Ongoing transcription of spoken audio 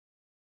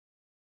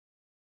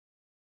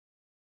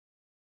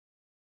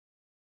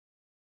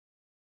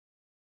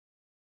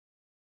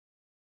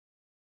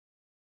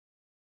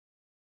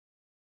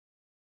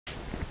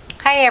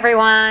Hey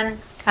everyone,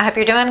 I hope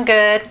you're doing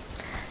good.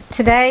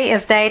 Today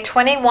is day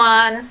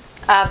 21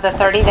 of the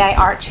 30-day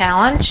art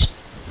challenge,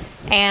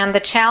 and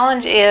the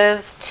challenge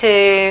is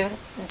to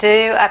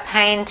do a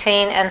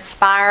painting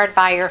inspired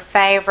by your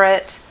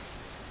favorite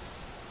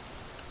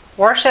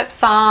worship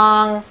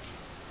song,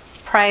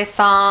 praise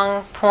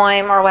song,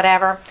 poem, or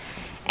whatever.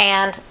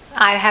 And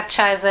I have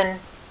chosen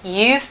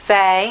You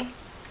Say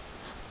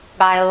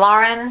by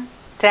Lauren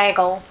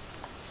Daigle,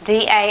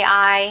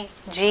 D-A-I-G-L-E.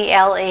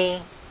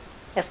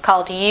 It's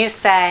called You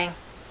Say,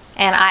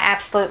 and I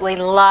absolutely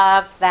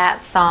love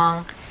that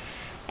song.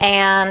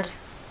 And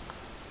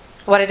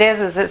what it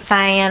is it's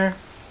saying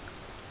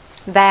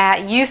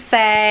that you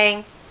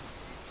say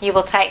you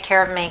will take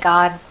care of me,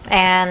 God,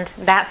 and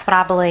that's what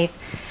I believe.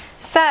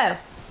 So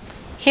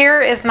here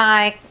is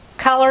my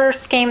color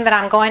scheme that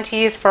I'm going to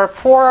use for a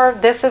pour.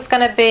 This is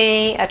going to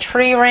be a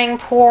tree ring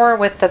pour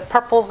with the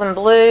purples and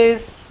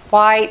blues,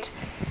 white.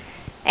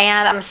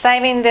 And I'm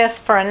saving this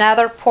for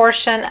another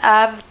portion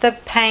of the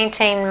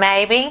painting,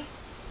 maybe.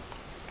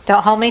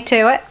 Don't hold me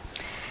to it.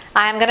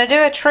 I'm going to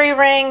do a tree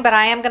ring, but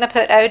I am going to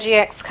put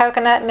OGX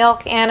coconut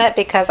milk in it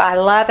because I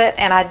love it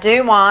and I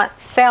do want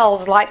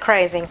cells like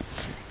crazy.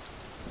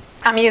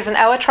 I'm using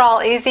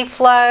Owatrol Easy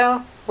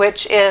Flow,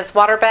 which is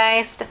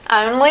water-based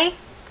only.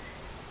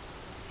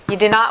 You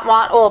do not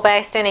want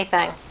oil-based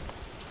anything.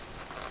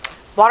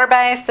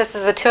 Water-based, this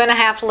is a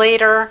 2.5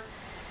 liter.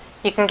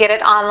 You can get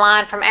it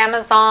online from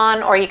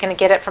Amazon, or you can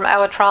get it from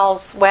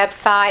Owatrol's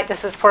website.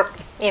 This is for,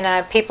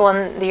 people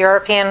in the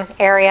European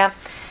area.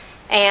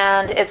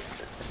 And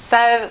it's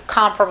so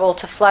comparable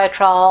to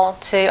Floetrol,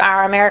 to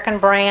our American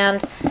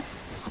brand.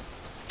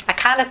 I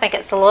kind of think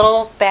it's a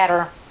little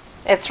better.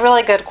 It's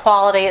really good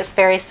quality. It's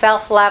very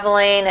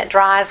self-leveling. It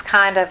dries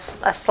kind of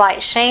a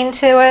slight sheen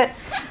to it.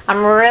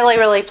 I'm really,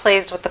 really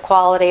pleased with the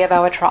quality of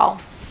Owatrol.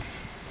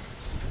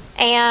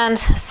 And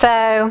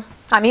so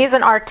I'm using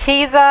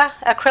Arteza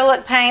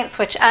Acrylic Paints,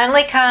 which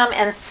only come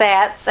in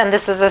sets, and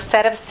this is a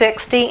set of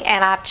 60,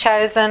 and I've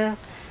chosen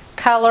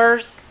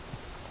colors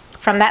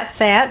from that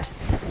set.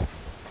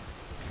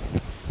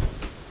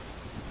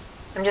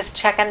 I'm just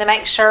checking to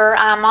make sure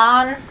I'm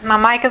on, my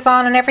mic is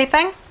on and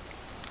everything.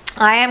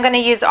 I am going to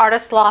use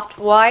Artist Loft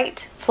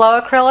White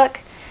Flow Acrylic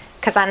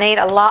because I need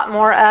a lot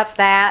more of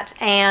that,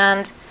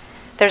 and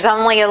there's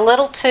only a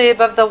little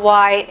tube of the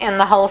white in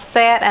the whole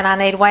set, and I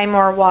need way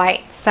more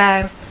white.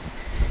 So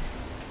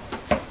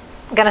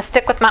I'm going to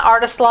stick with my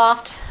Artist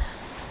Loft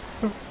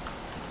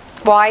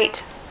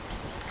White.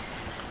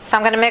 So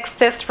I'm going to mix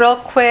this real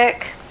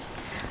quick.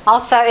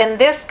 Also in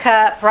this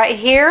cup right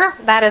here,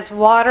 that is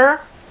water,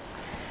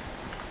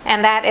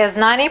 and that is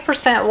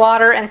 90%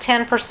 water and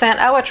 10%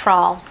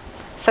 Owatrol.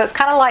 So it's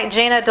kind of like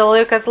Gina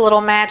DeLuca's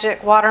little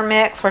magic water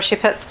mix where she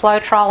puts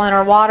Floetrol in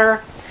her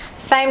water.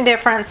 Same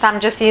difference, I'm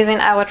just using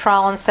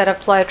Owatrol instead of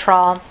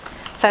Floetrol.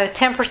 So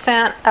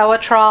 10%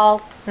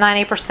 Owatrol,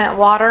 90%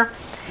 water.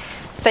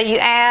 So you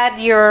add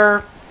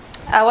your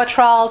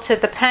Owatrol to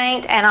the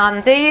paint, and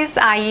on these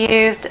I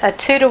used a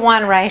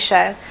 2-to-1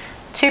 ratio.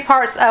 2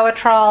 parts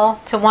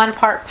Owatrol to 1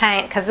 part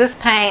paint, because this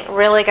paint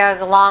really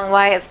goes a long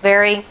way. It's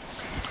very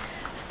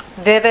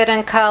vivid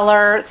in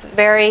color. It's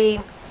very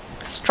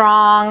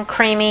strong,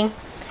 creamy.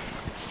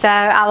 So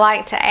I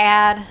like to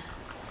add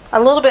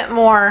a little bit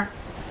more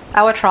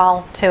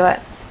Owatrol to it.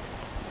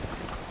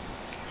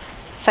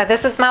 So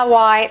this is my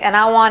white, and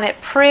I want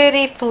it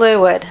pretty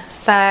fluid.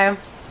 So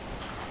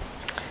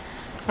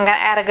I'm going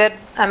to add a good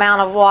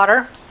amount of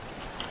water.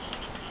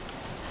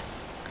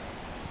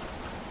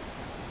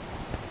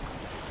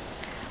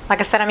 Like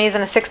I said, I'm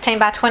using a 16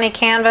 by 20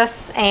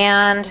 canvas,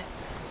 and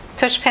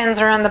push pins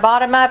are on the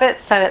bottom of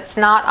it, so it's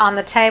not on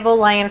the table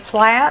laying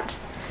flat.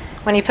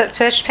 When you put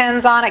push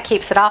pins on, it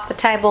keeps it off the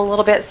table a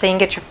little bit so you can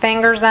get your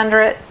fingers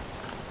under it.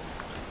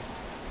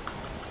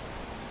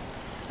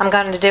 I'm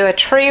going to do a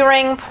tree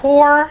ring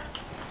pour,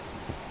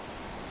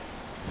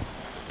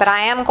 but I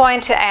am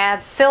going to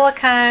add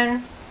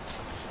silicone.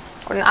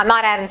 I'm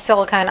not adding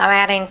silicone, I'm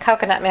adding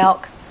coconut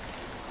milk.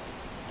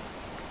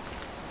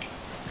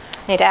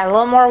 Need to add a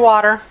little more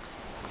water.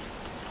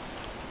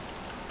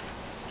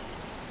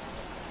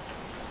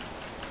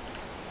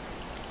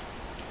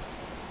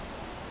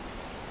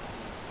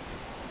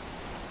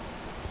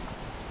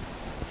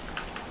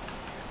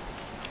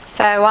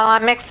 So while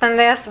I'm mixing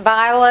this,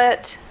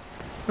 violet,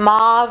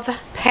 mauve,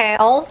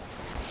 pale,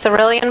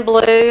 cerulean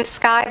blue,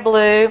 sky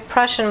blue,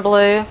 Prussian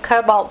blue,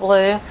 cobalt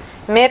blue,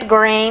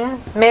 mid-green,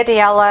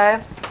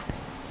 mid-yellow,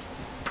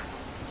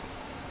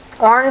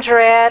 orange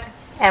red,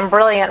 and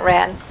brilliant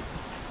red.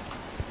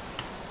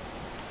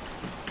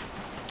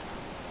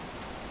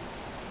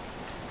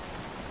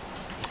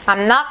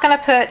 I'm not going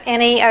to put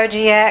any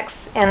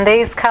OGX in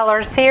these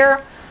colors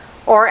here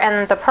or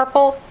in the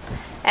purple,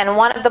 and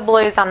one of the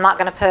blues I'm not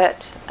going to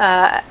put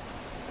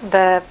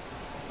the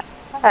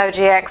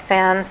OGX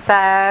in.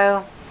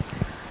 So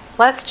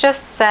let's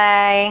just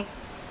say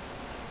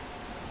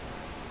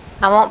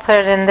I won't put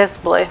it in this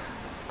blue.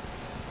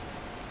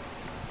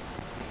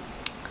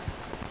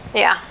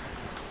 Yeah.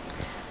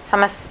 So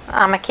I'm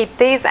gonna keep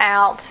these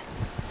out.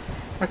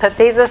 and put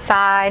these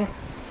aside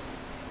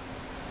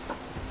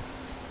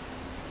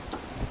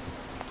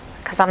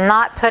because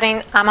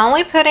I'm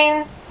only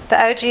putting the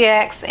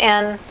OGX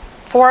in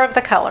 4 of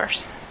the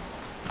colors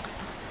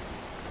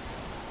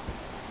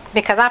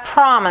because I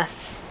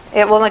promise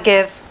it will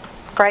give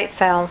great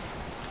sales.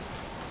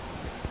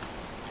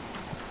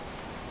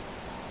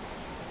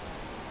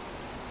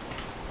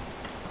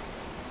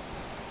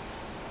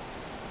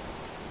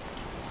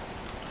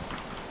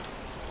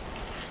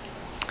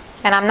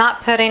 And I'm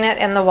not putting it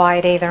in the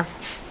white either.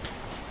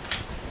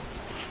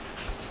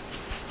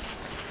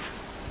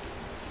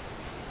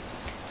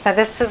 So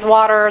this is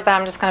water that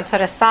I'm just going to put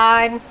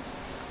aside.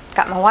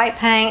 Got my white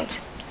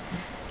paint.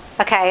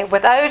 Okay,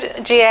 with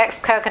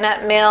OGX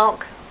coconut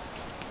milk,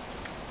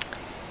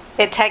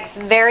 it takes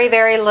very,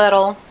 very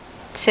little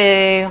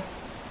to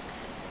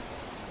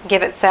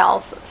give it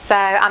sales. So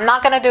I'm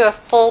not going to do a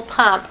full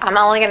pump. I'm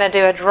only going to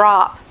do a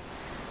drop.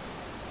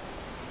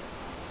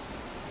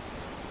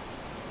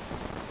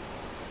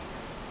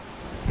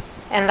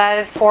 In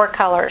those 4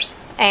 colors,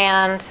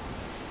 and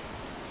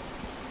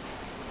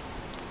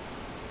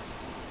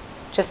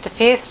just a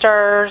few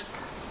stirs,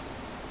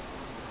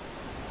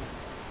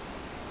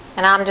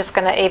 and I'm just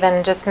going to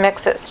even just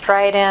mix it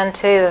straight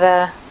into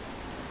the,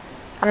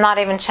 I'm not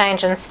even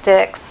changing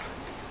sticks.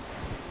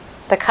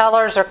 The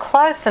colors are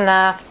close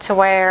enough to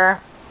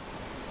where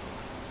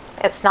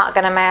it's not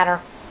going to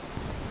matter.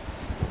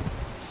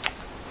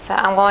 So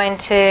I'm going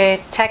to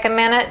take a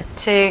minute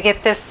to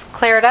get this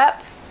cleared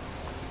up.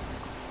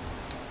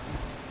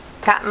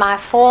 Got my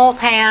full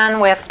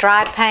pan with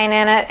dried paint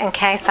in it in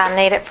case I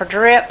need it for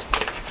drips.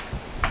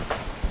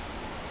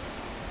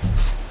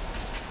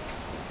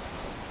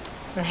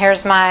 And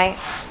here's my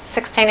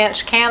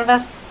 16-inch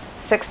canvas,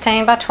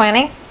 16 by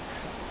 20.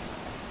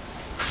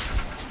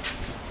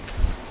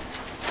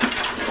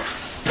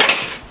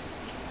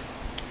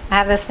 I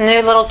have this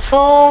new little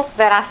tool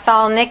that I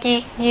saw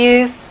Nikki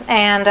use,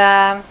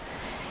 and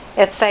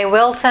it's a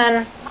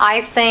Wilton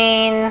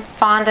icing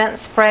fondant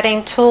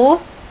spreading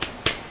tool.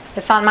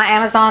 It's on my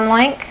Amazon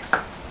link.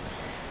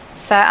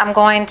 So I'm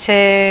going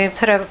to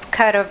put a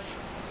coat of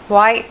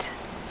white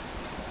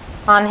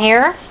on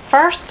here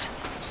first.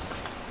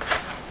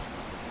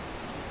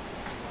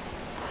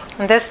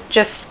 And this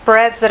just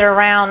spreads it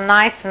around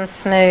nice and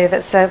smooth.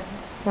 It's a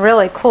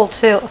really cool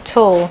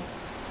tool.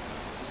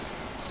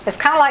 It's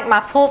kind of like my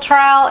pool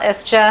trowel.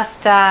 It's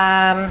just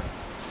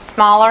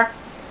smaller.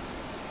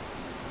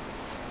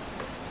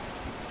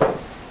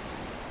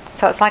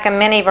 So it's like a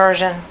mini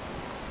version.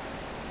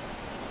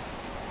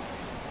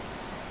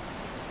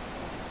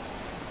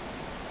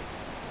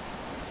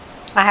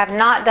 I have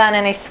not done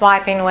any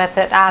swiping with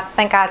it. I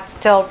think I'd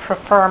still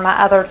prefer my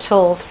other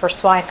tools for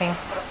swiping.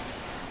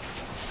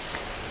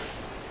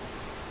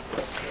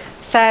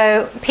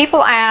 So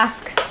people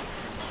ask,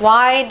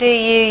 why do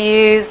you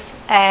use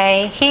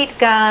a heat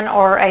gun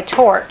or a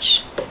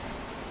torch?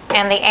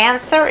 And the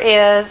answer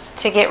is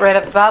to get rid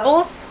of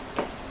bubbles.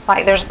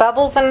 Like there's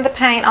bubbles in the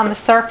paint on the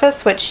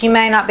surface, which you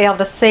may not be able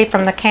to see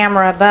from the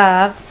camera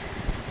above,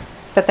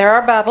 but there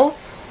are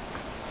bubbles.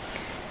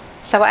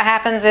 So what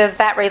happens is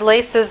that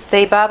releases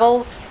the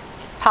bubbles,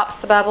 pops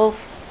the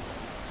bubbles.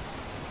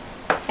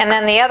 And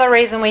then the other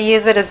reason we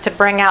use it is to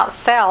bring out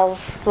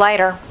cells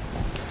later.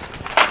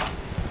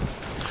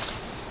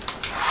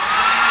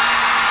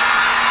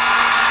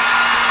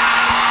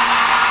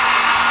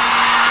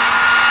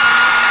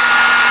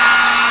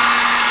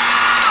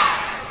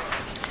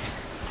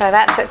 So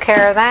that took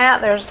care of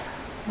that. There's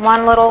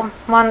one little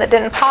one that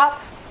didn't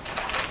pop.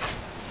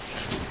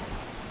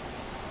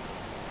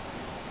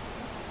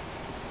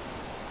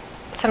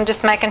 So I'm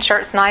just making sure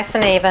it's nice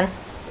and even.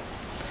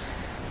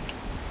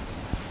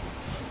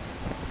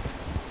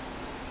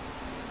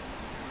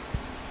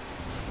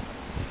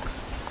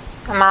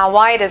 And my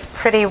white is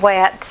pretty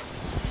wet.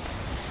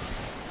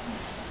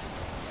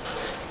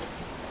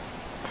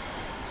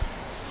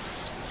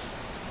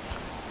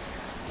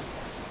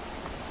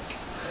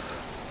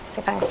 See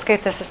if I can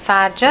scoot this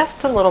aside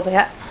just a little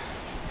bit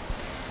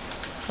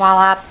while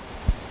I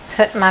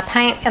put my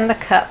paint in the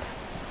cup.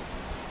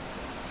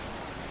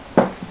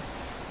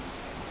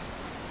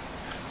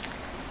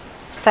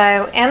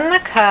 So in the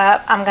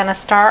cup, I'm going to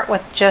start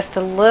with just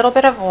a little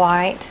bit of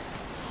white.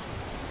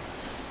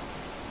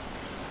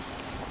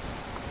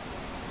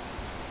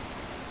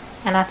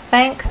 And I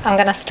think I'm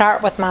going to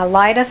start with my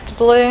lightest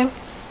blue.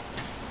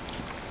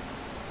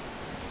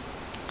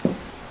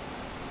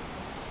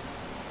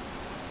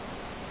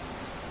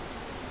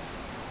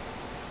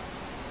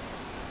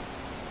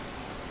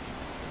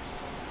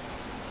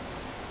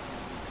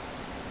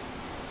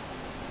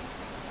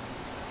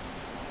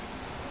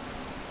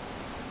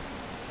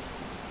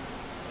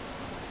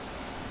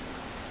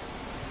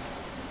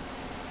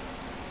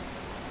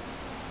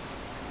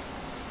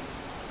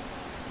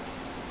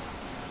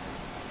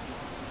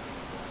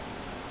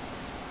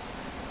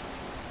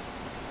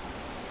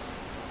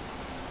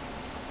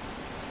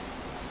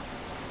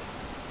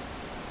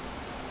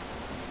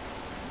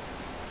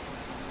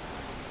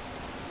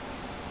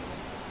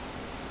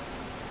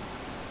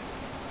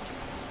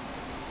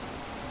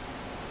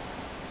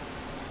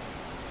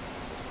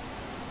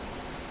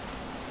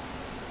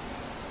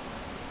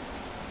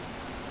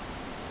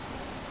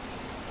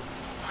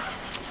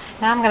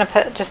 Now I'm going to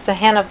put just a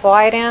hint of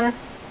white in.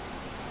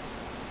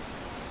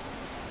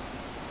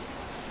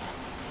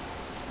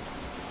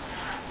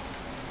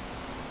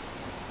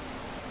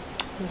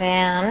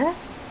 Then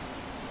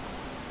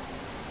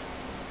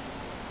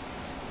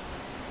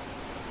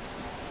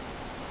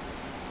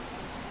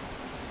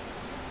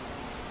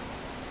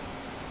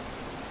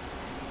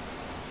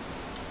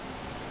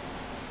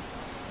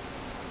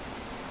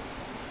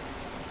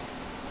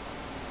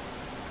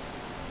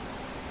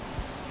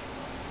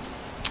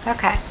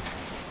okay.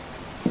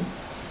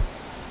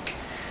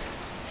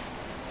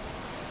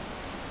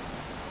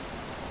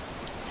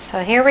 So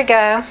here we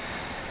go.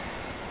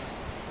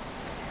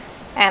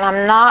 And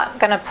I'm not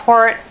going to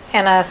pour it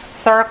in a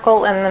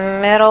circle in the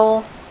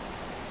middle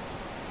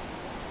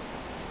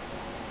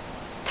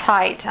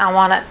tight. I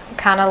want it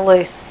kind of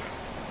loose.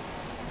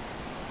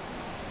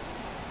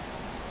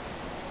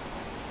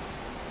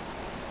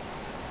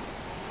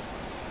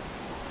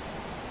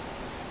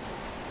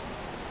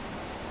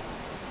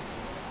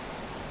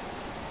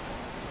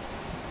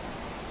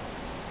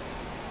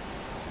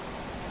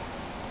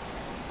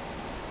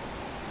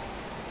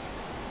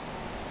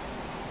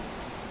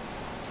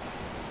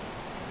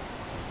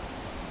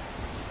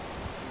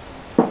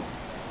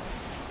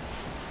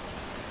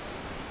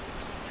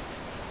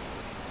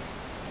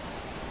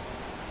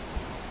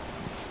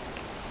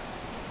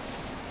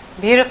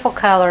 Beautiful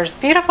colors,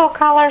 beautiful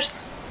colors.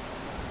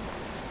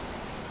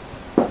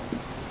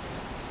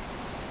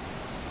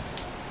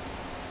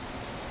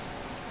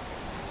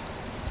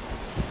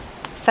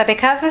 So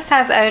because this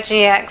has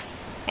OGX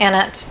in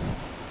it,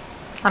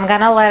 I'm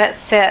going to let it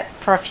sit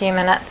for a few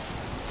minutes.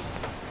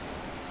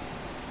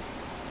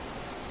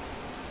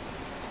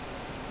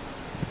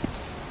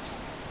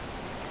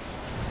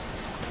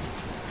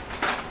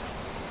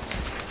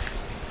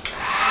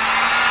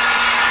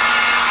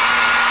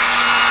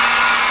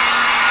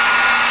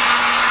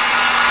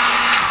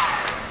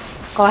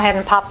 Go ahead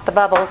and pop the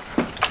bubbles.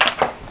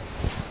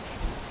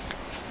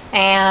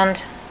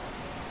 And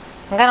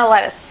I'm going to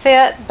let it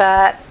sit,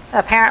 but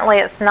apparently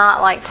it's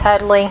not like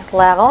totally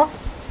level.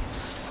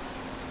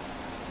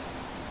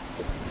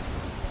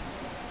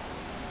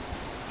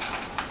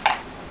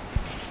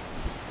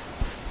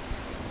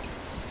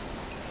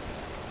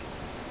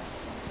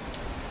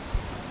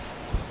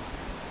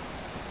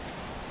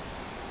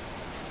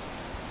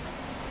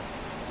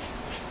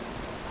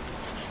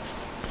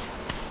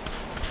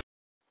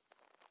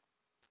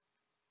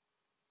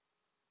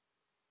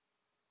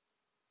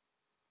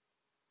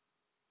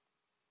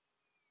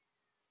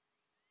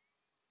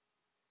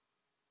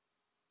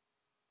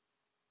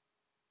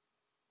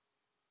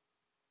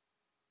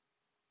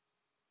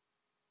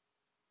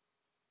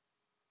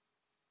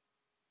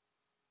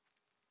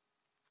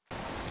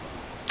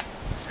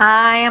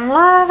 I am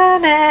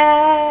loving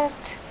it.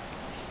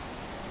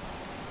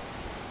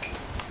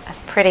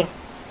 That's pretty.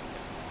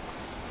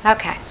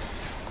 Okay.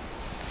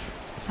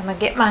 So I'm going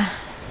to get my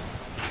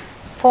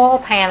foil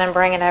pan and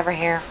bring it over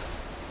here.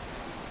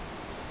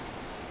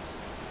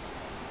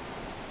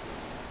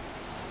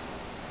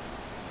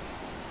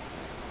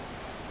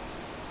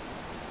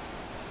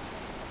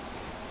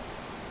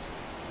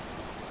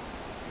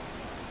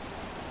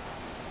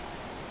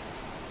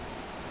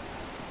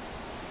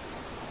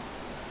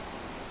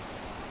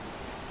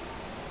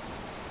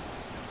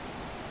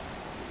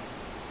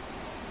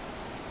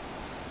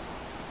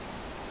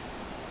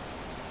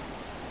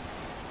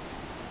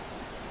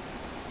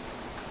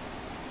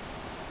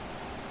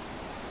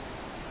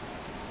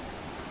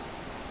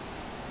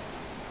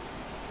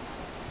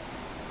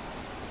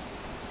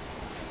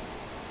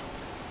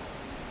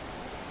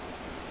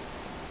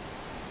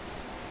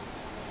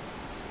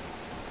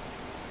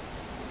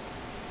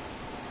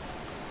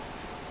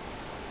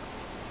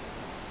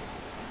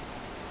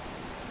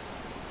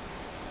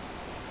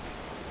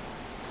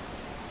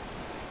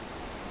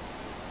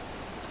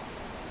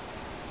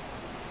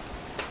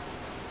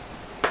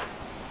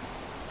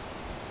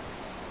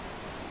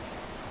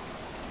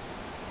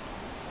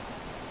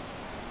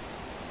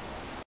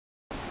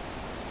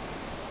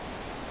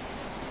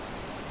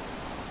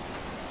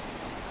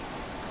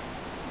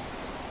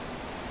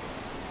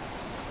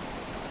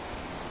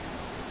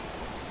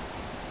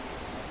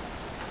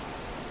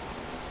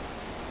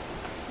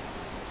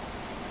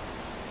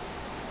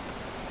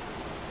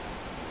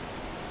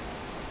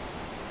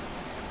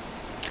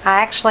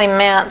 I actually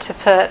meant to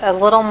put a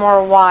little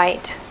more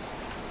white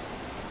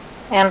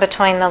in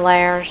between the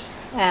layers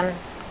and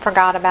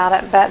forgot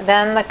about it, but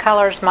then the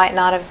colors might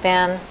not have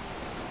been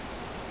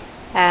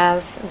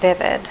as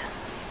vivid.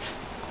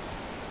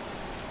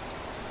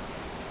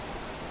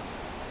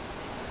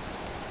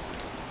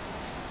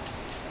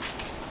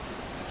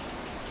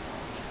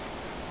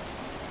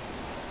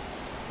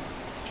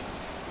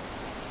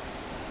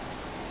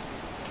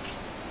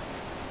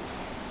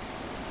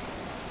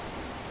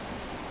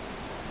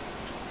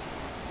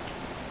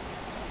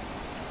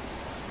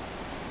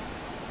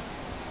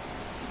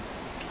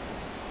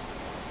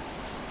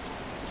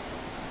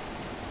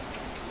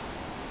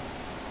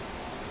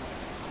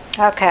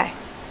 Okay.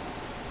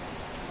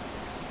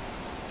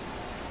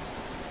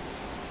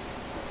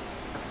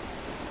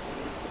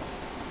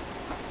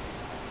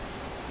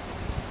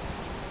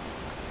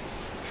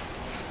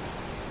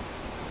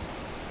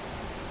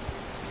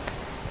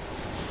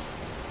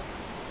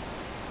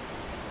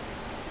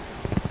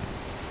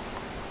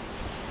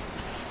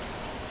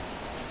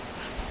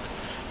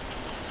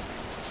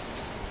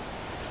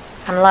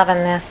 I'm loving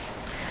this.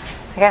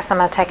 I guess I'm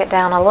going to take it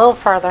down a little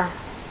further,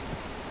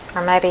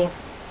 or maybe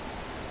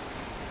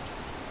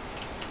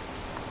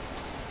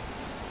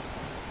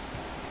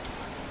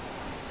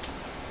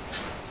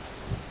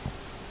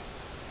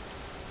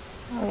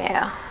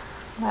yeah,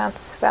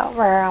 that's about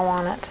where I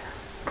want it.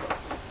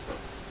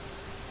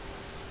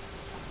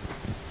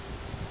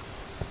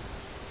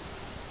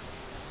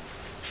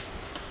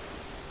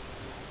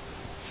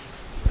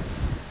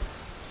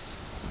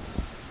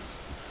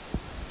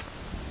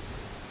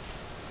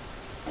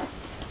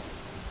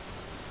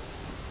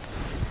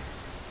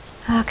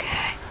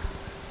 Okay.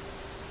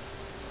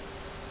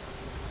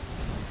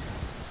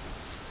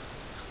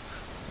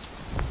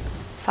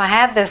 So I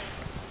had this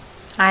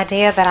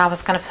idea that I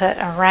was going to put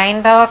a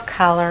rainbow of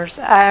colors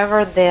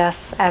over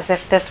this as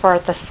if this were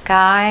the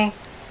sky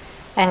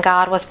and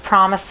God was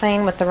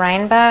promising with the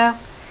rainbow,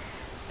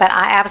 but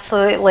I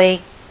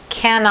absolutely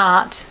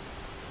cannot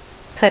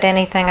put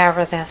anything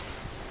over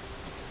this.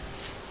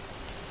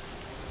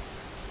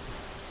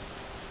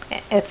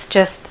 It's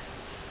just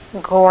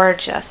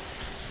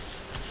gorgeous.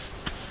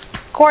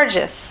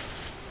 Gorgeous.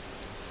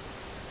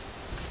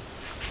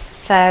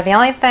 So the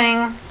only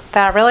thing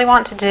that I really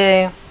want to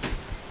do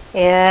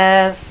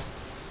is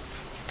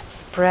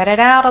spread it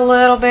out a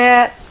little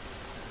bit.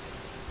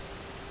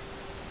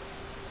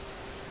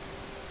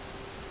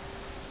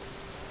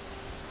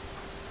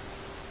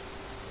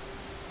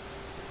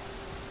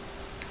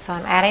 So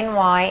I'm adding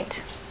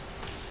white.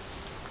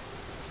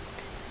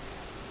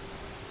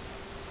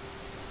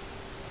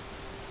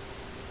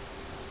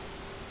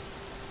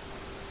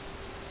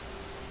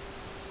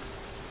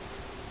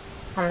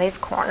 On these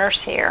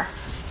corners here,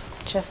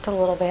 just a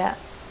little bit.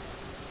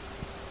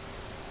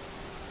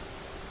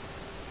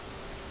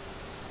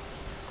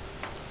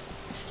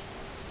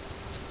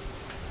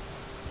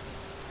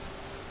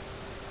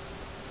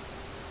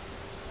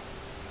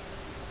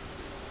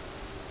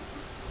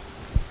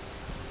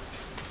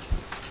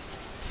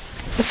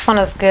 This one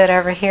is good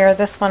over here.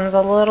 This one's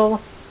a little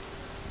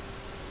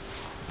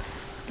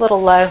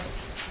low.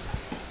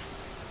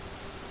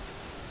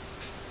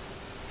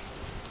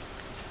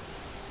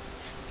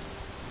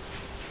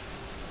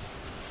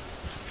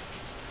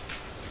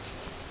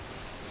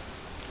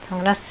 I'm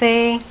going to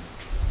see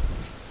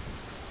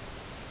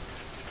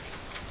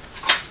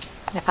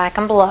if I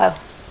can blow.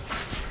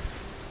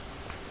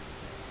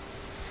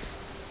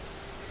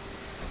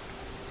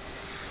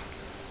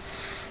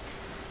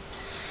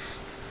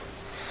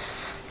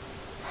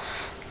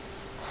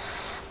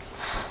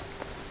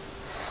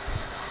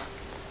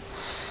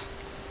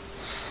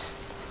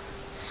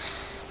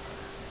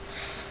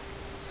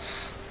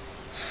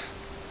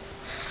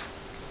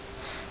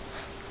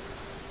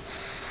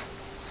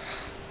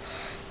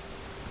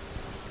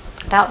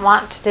 Don't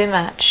want to do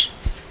much.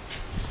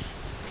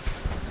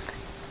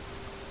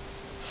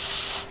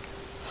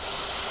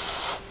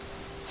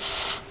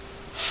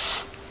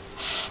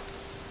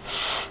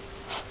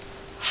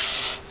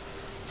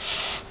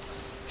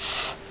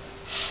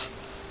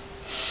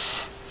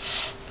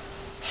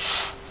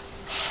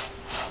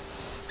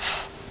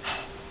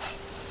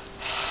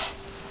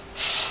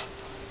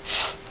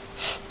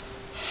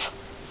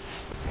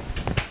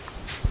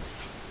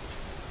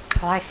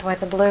 I like the way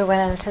the blue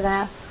went into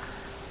that.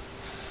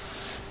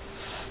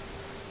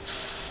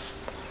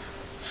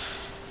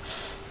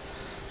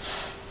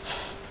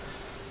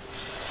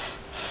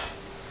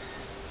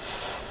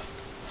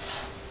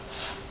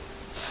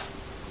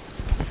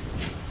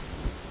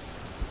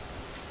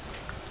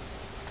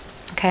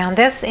 Okay, on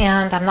this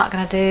end, I'm not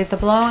going to do the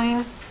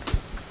blowing.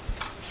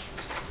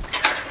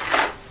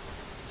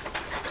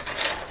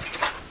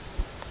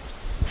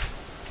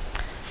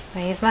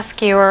 I use my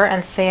skewer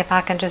and see if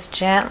I can just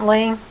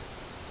gently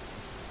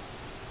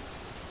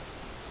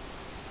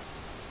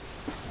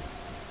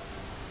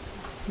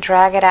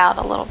drag it out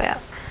a little bit.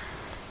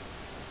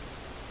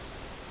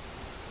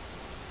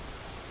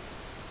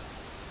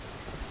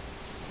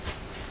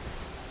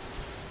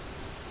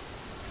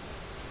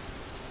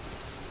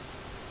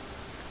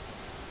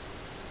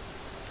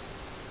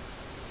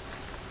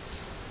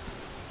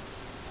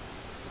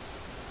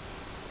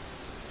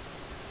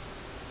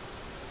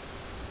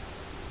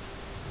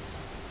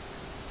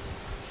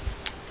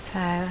 So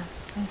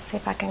let's see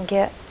if I can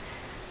I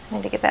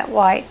need to get that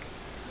white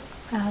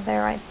out of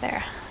there, right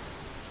there.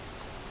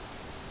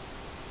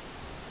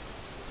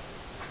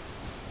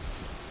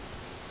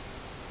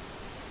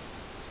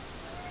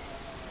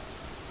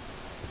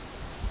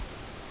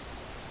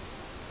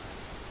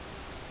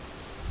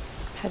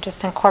 So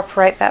just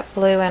incorporate that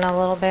blue in a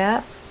little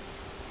bit.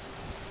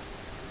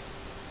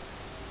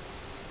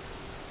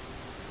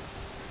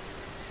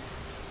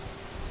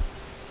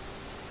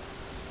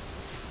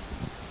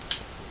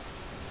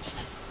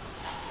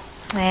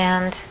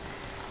 And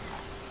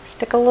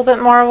stick a little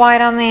bit more white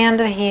on the end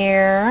of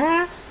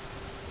here.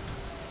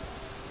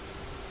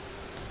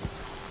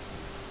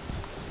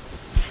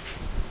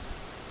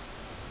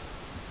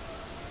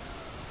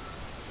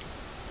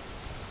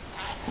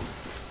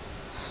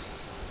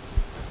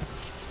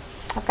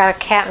 I've got a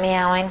cat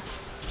meowing.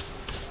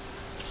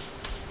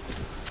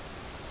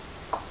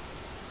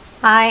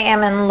 I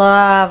am in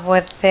love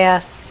with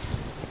this.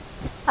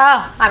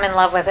 Oh, I'm in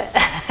love with it.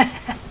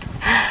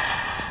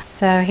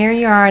 So here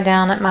you are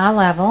down at my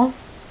level.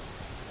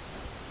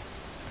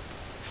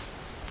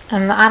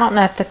 And I don't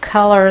know if the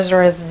colors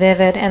are as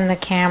vivid in the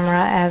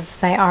camera as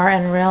they are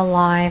in real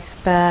life,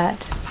 but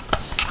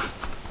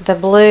the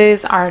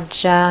blues are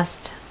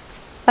just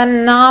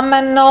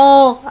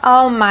phenomenal.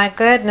 Oh my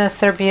goodness,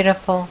 they're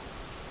beautiful.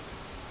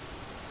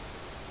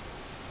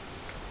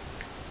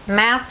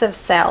 Massive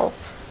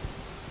cells.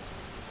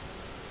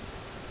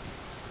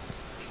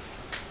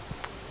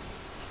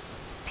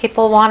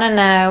 People want to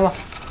know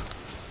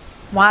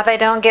why they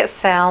don't get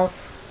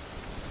cells.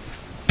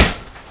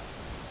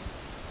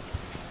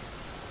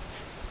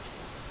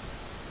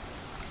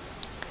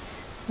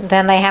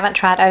 Then they haven't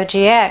tried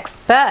OGX,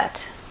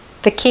 but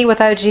the key with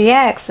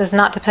OGX is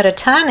not to put a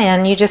ton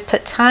in. You just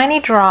put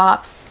tiny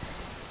drops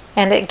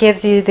and it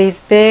gives you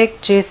these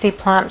big juicy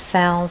plump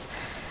cells.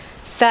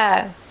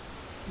 So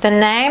the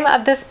name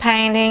of this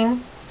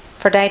painting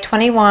for day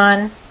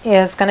 21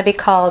 is going to be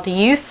called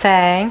You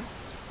Say,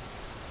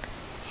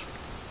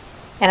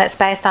 and it's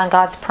based on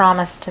God's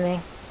promise to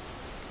me.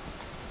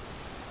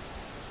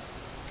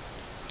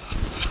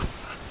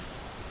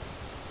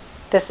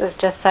 This is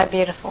just so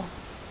beautiful.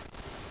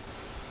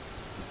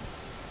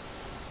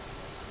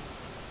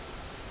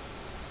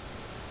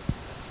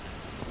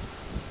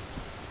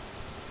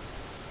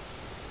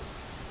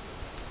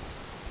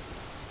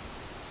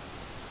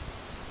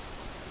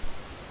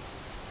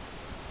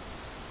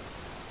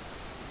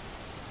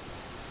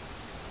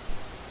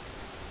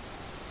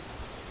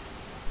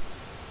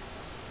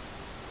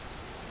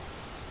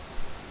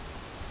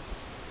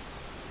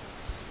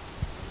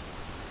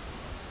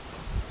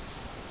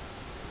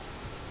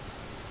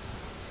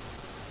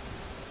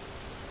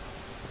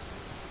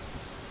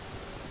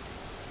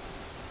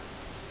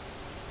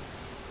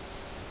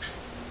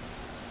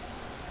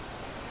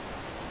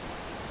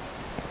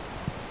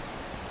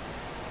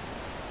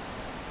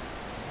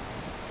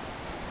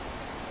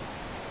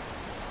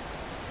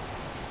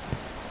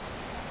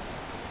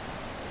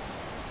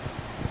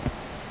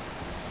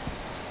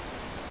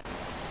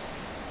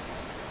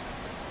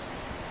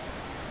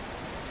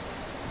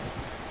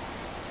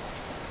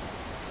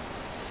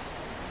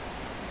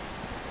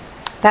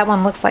 That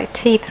one looks like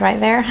teeth right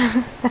there.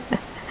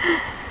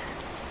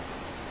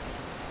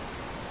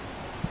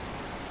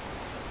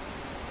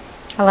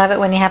 I love it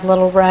when you have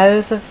little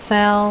rows of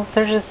cells.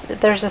 There's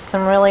just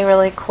some really,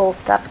 really cool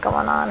stuff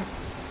going on.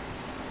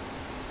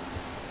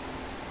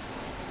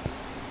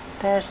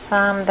 There's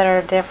some that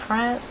are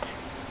different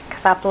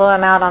because I blew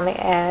them out on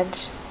the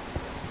edge.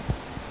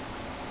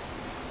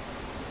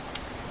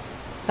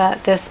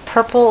 But this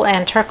purple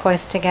and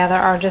turquoise together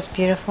are just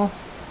beautiful.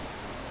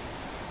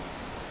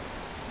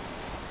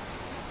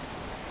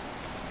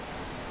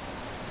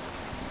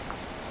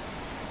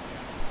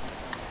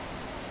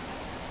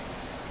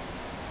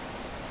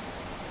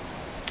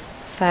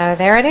 So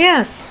there it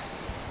is,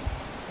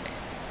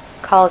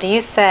 called You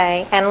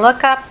Say. And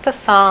look up the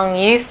song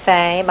You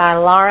Say by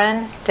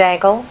Lauren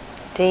Daigle,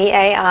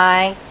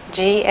 D-A-I-G-L-E.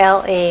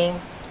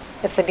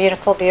 It's a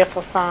beautiful,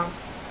 beautiful song.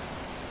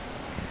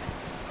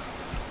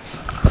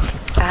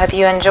 I hope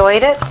you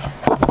enjoyed it.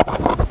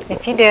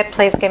 If you did,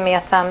 please give me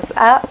a thumbs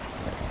up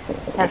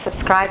and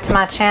subscribe to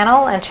my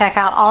channel, and check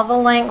out all the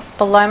links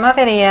below my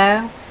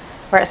video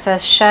where it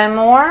says show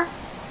more,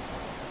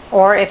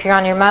 or if you're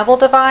on your mobile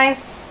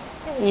device,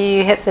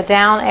 you hit the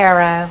down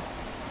arrow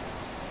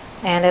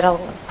and it'll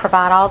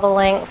provide all the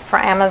links for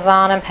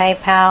Amazon and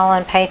PayPal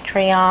and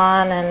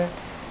Patreon and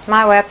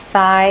my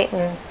website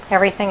and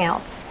everything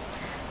else.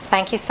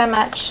 Thank you so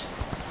much.